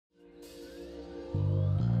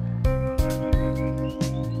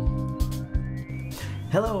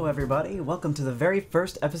Hello everybody, welcome to the very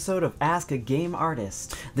first episode of Ask a Game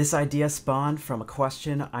Artist. This idea spawned from a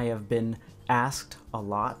question I have been asked a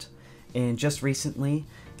lot, and just recently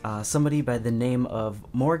somebody by the name of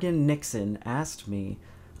Morgan Nixon asked me,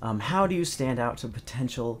 how do you stand out to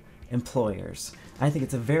potential employers? I think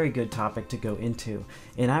it's a very good topic to go into,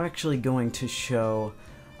 and I'm actually going to show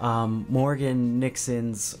Morgan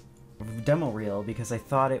Nixon's demo reel because I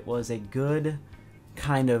thought it was a good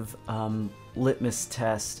kind of litmus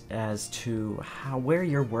test as to where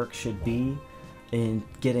your work should be in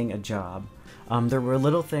getting a job. There were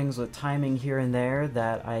little things with timing here and there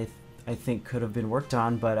that I think could have been worked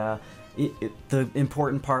on, but the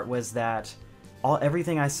important part was that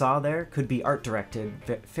everything I saw there could be art directed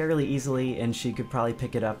fairly easily, and she could probably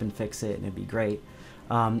pick it up and fix it and it'd be great.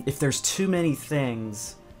 If there's too many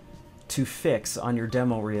things to fix on your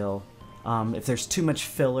demo reel, if there's too much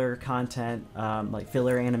filler content, like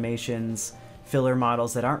filler animations, filler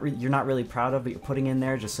models that you're not really proud of but you're putting in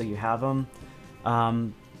there just so you have them,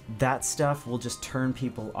 that stuff will just turn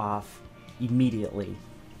people off immediately.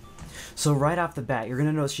 So right off the bat, you're going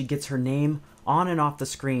to notice she gets her name on and off the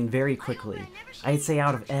screen very quickly. I'd say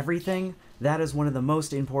out of everything, that is one of the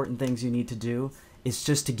most important things you need to do, is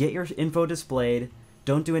just to get your info displayed.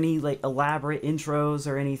 Don't do any like elaborate intros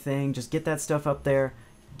or anything, just get that stuff up there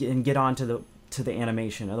and get on to the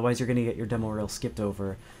animation. Otherwise you're going to get your demo reel skipped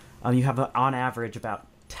over. You have on average about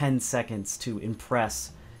 10 seconds to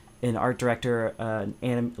impress an art director,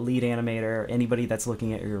 lead animator, anybody that's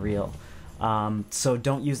looking at your reel. So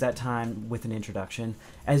don't use that time with an introduction.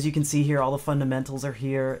 As you can see here, all the fundamentals are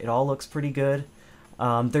here. It all looks pretty good.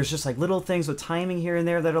 There's just like little things with timing here and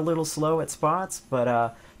there that are a little slow at spots,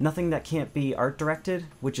 but nothing that can't be art directed,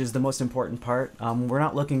 which is the most important part. We're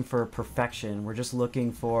not looking for perfection. We're just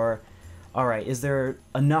looking for, all right, is there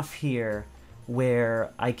enough here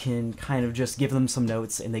where I can kind of just give them some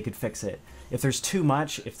notes and they could fix it? If there's too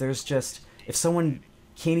much, if someone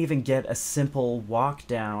can't even get a simple walk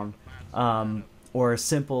down, or a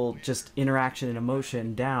simple just interaction and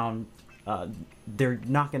emotion down, they're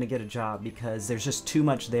not going to get a job because there's just too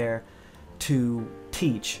much there to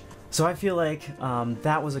teach. So I feel like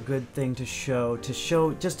that was a good thing to show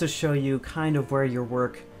you kind of where your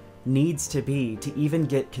work needs to be to even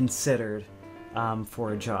get considered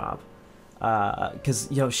for a job. Because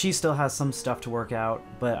she still has some stuff to work out,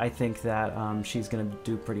 but I think that she's gonna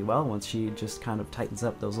do pretty well once she just kind of tightens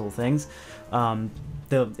up those little things.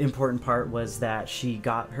 The important part was that she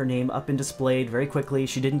got her name up and displayed very quickly.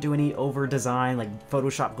 She didn't do any over design like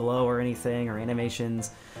Photoshop glow or anything or animations.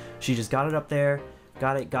 She just got it up there,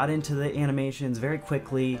 got into the animations very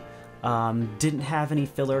quickly. Didn't have any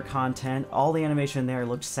filler content. All the animation there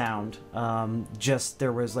looked sound. Just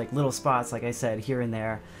there was like little spots, like I said, here and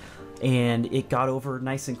there. And it got over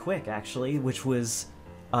nice and quick, actually, which was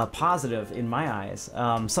positive in my eyes.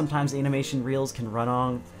 Sometimes animation reels can run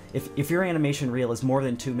on. If your animation reel is more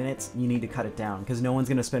than 2 minutes, you need to cut it down, because no one's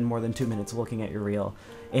going to spend more than 2 minutes looking at your reel.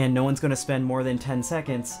 And no one's going to spend more than 10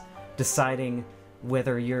 seconds deciding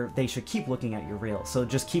whether they should keep looking at your reel. So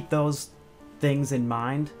just keep those things in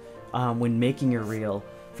mind when making your reel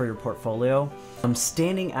for your portfolio.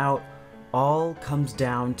 Standing out all comes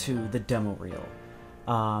down to the demo reel.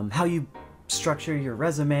 How you structure your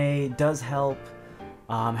resume does help.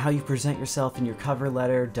 How you present yourself in your cover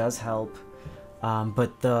letter does help.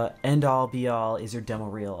 But the end-all be-all is your demo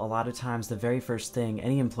reel. A lot of times the very first thing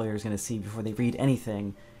any employer is going to see before they read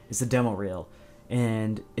anything is the demo reel.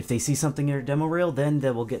 And if they see something in your demo reel, then they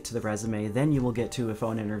will get to the resume, then you will get to a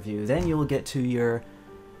phone interview, then you will get to your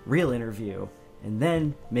real interview, and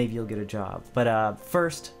then maybe you'll get a job. But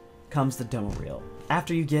first comes the demo reel.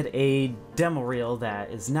 After you get a demo reel that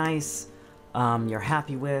is nice, you're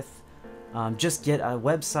happy with, just get a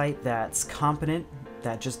website that's competent,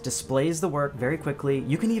 that just displays the work very quickly.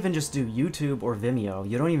 You can even just do YouTube or Vimeo.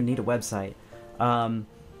 You don't even need a website.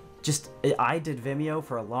 I did Vimeo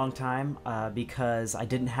for a long time because I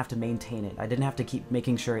didn't have to maintain it. I didn't have to keep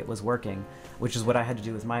making sure it was working, which is what I had to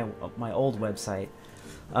do with my old website.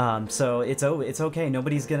 So it's okay.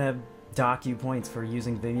 Nobody's gonna dock you points for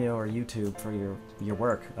using Vimeo or YouTube for your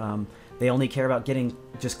work. They only care about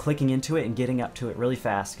just clicking into it and getting up to it really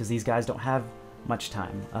fast, because these guys don't have much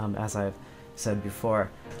time, as I've said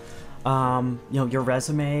before. Your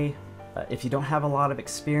resume, if you don't have a lot of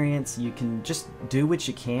experience, you can just do what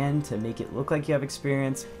you can to make it look like you have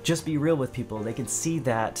experience. Just be real with people. They can see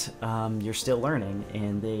that you're still learning,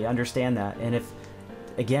 and they understand that. And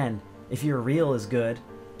if your reel is good,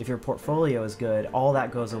 if your portfolio is good, all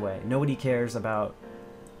that goes away. Nobody cares about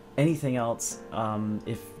anything else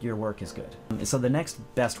if your work is good. So the next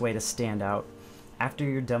best way to stand out after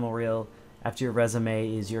your demo reel after your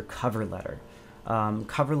resume is your cover letter.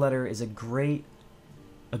 Cover letter is a great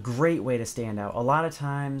way to stand out. A lot of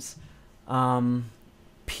times,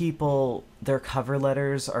 people, their cover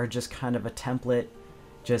letters are just kind of a template.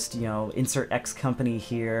 Just, you know, insert X company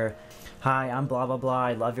here. Hi, I'm blah blah blah.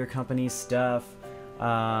 I love your company's stuff.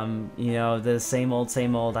 You know, the same old,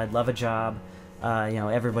 same old. I'd love a job. You know,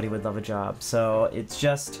 everybody would love a job. So it's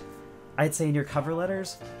just, I'd say in your cover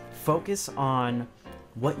letters, focus on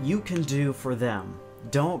what you can do for them.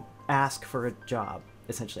 Don't ask for a job,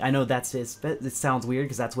 essentially. I know it sounds weird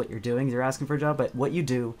because that's what you're doing. You're asking for a job, but what you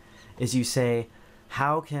do is you say,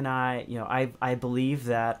 how can I, you know, I believe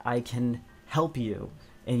that I can help you.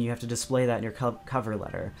 And you have to display that in your cover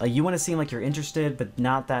letter. Like, you want to seem like you're interested, but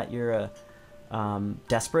not that you're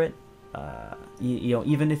desperate. You know,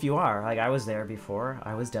 even if you are, like I was there before,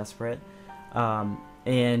 I was desperate.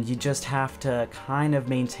 And you just have to kind of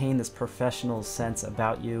maintain this professional sense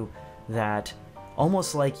about you, that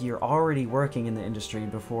almost like you're already working in the industry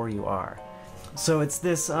before you are. So it's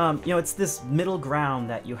this, you know, it's this middle ground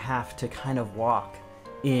that you have to kind of walk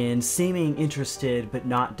in seeming interested but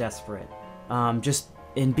not desperate. Just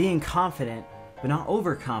in being confident but not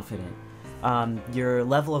overconfident. Your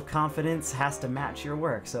level of confidence has to match your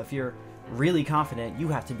work. So if you're really confident, you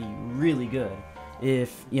have to be really good.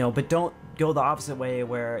 If, you know, but don't go the opposite way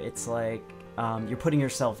where it's like you're putting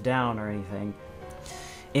yourself down or anything.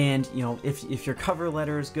 And, you know, if your cover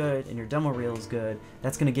letter is good and your demo reel is good,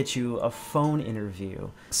 that's going to get you a phone interview.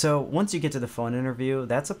 So once you get to the phone interview,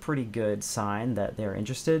 that's a pretty good sign that they're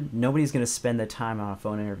interested. Nobody's going to spend the time on a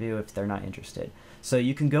phone interview if they're not interested. So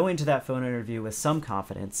you can go into that phone interview with some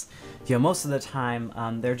confidence. You know, most of the time,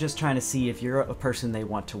 they're just trying to see if you're a person they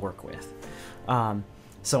want to work with.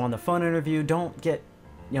 So on the phone interview, don't get,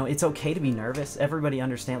 you know, it's okay to be nervous. Everybody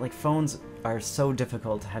understands, like, phones are so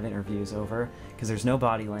difficult to have interviews over because there's no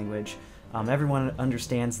body language. Everyone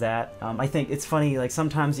understands that. I think it's funny, like,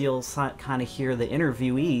 sometimes you'll kind of hear the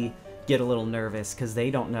interviewee get a little nervous because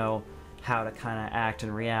they don't know how to kind of act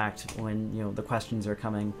and react when, you know, the questions are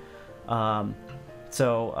coming. You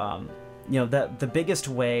know, the biggest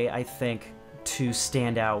way, I think, to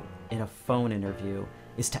stand out in a phone interview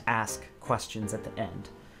is to ask questions at the end.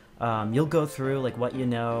 You'll go through, like, what you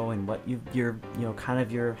know and what you know, kind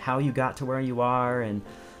of how you got to where you are, and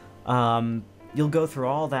you'll go through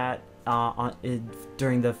all that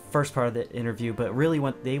during the first part of the interview. But really,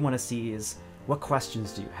 what they want to see is, what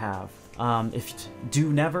questions do you have?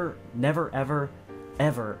 Never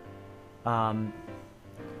ever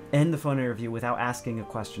end the phone interview without asking a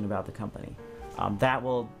question about the company.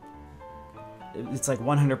 It's like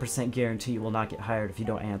 100% guarantee you will not get hired if you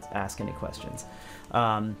don't ask any questions.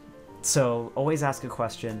 So always ask a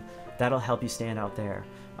question. That'll help you stand out there.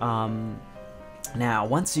 Now,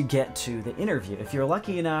 once you get to the interview, if you're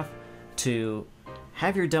lucky enough to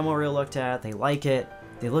have your demo reel looked at, they like it,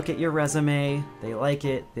 they look at your resume, they like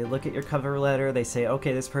it, they look at your cover letter, they say,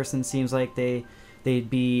 okay, this person seems like they'd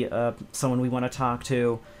be someone we want to talk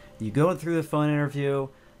to. You go through the phone interview,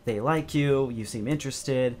 they like you, you seem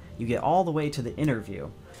interested, you get all the way to the interview.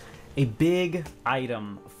 A big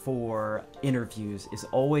item for interviews is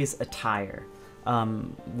always attire. How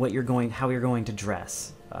you're going to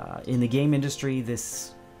dress. In the game industry,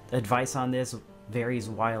 this advice on this varies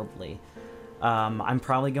wildly. I'm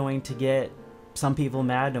probably going to get some people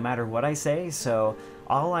mad no matter what I say, so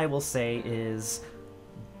all I will say is,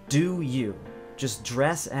 do you. Just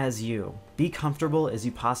dress as you. Be comfortable as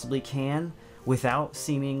you possibly can without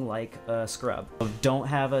seeming like a scrub. Don't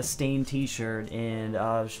have a stained t-shirt and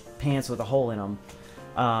pants with a hole in them.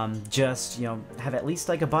 Just, you know, have at least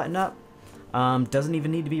like a button-up. Doesn't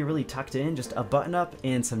even need to be really tucked in, just a button-up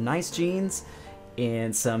and some nice jeans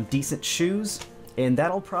and some decent shoes, and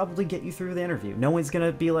that'll probably get you through the interview. No one's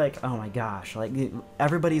gonna be like, oh my gosh, like,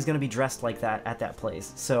 everybody's gonna be dressed like that at that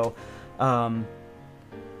place. So,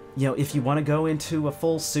 you know, if you want to go into a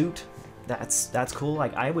full suit, that's cool.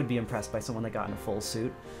 Like, I would be impressed by someone that got in a full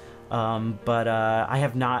suit. But I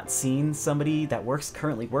have not seen somebody that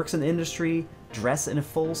currently works in the industry dress in a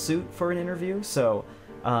full suit for an interview. So,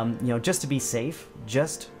 you know, just to be safe,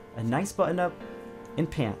 just a nice button-up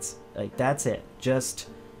and pants. Like, that's it. Just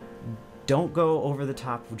don't go over the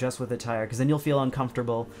top just with attire, because then you'll feel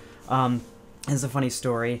uncomfortable. It's a funny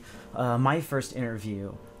story. My first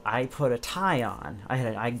interview, I put a tie on.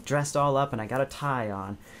 I dressed all up and I got a tie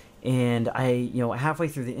on. And you know, halfway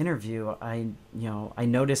through the interview, I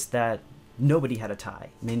noticed that nobody had a tie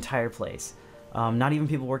in the entire place. Not even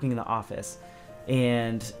people working in the office.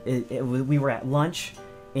 And we were at lunch,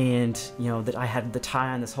 and you know that I had the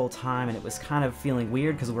tie on this whole time, and it was kind of feeling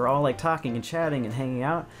weird because we were all like talking and chatting and hanging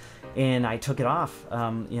out, and I took it off,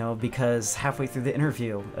 you know, because halfway through the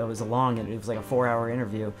interview, it was like a 4-hour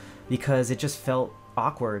interview, because it just felt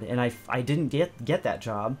awkward, and I didn't get that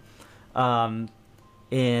job,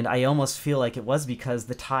 and I almost feel like it was because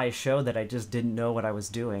the tie showed that I just didn't know what I was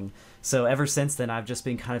doing. So ever since then, I've just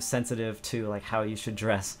been kind of sensitive to like how you should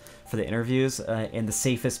dress for the interviews, and the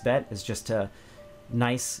safest bet is just to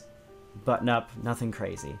nice button up, nothing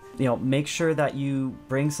crazy. You know, make sure that you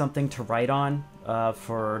bring something to write on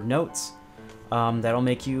for notes. That'll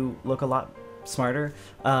make you look a lot smarter.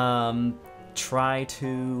 Try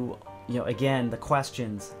to, you know, again, the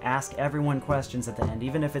questions. Ask everyone questions at the end.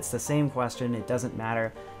 Even if it's the same question, it doesn't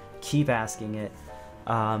matter. Keep asking it.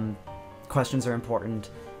 Questions are important.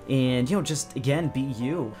 And, you know, just, again, be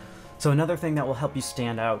you. So another thing that will help you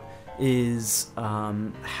stand out is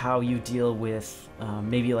how you deal with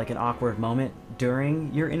maybe like an awkward moment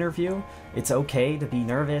during your interview. It's okay to be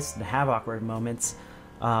nervous and have awkward moments.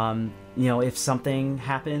 You know, if something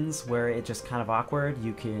happens where it just kind of awkward,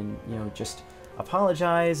 you can, you know, just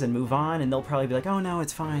apologize and move on, and they'll probably be like, oh no,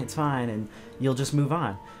 it's fine, and you'll just move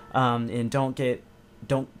on. And don't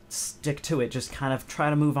stick to it. Just kind of try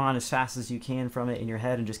to move on as fast as you can from it in your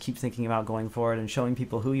head, and just keep thinking about going forward and showing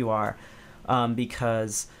people who you are,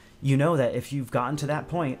 because you know that if you've gotten to that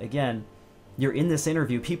point, again, you're in this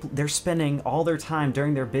interview, people, they're spending all their time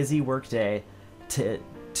during their busy workday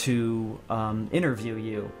to interview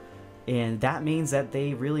you, and that means that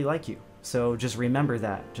they really like you. So just remember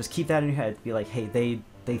that. Just keep that in your head. Be like, hey,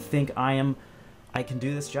 they think I can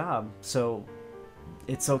do this job, so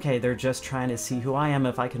it's okay. They're just trying to see who I am,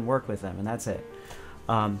 if I can work with them, and that's it.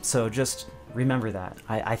 So just remember that.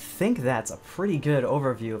 I think that's a pretty good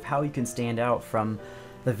overview of how you can stand out from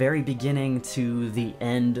the very beginning to the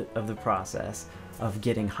end of the process of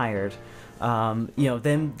getting hired. You know,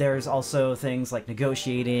 then there's also things like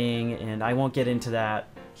negotiating, and I won't get into that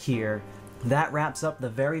here. That wraps up the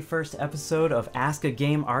very first episode of Ask a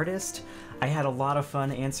Game Artist. I had a lot of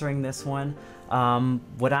fun answering this one.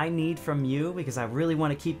 What I need from you, because I really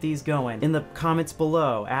want to keep these going, in the comments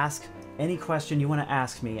below, ask any question you want to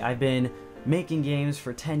ask me. I've been making games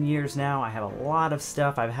for 10 years now. I have a lot of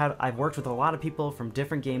stuff. I've worked with a lot of people from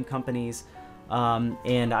different game companies,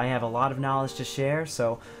 and I have a lot of knowledge to share,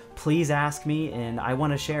 so please ask me, and I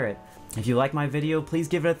want to share it. If you like my video, please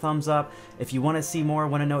give it a thumbs up. If you want to see more,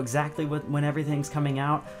 want to know exactly when everything's coming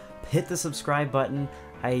out, hit the subscribe button.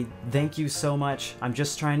 I thank you so much. I'm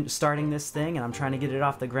just starting this thing, and I'm trying to get it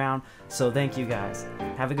off the ground, so thank you guys.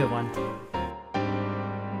 Have a good one.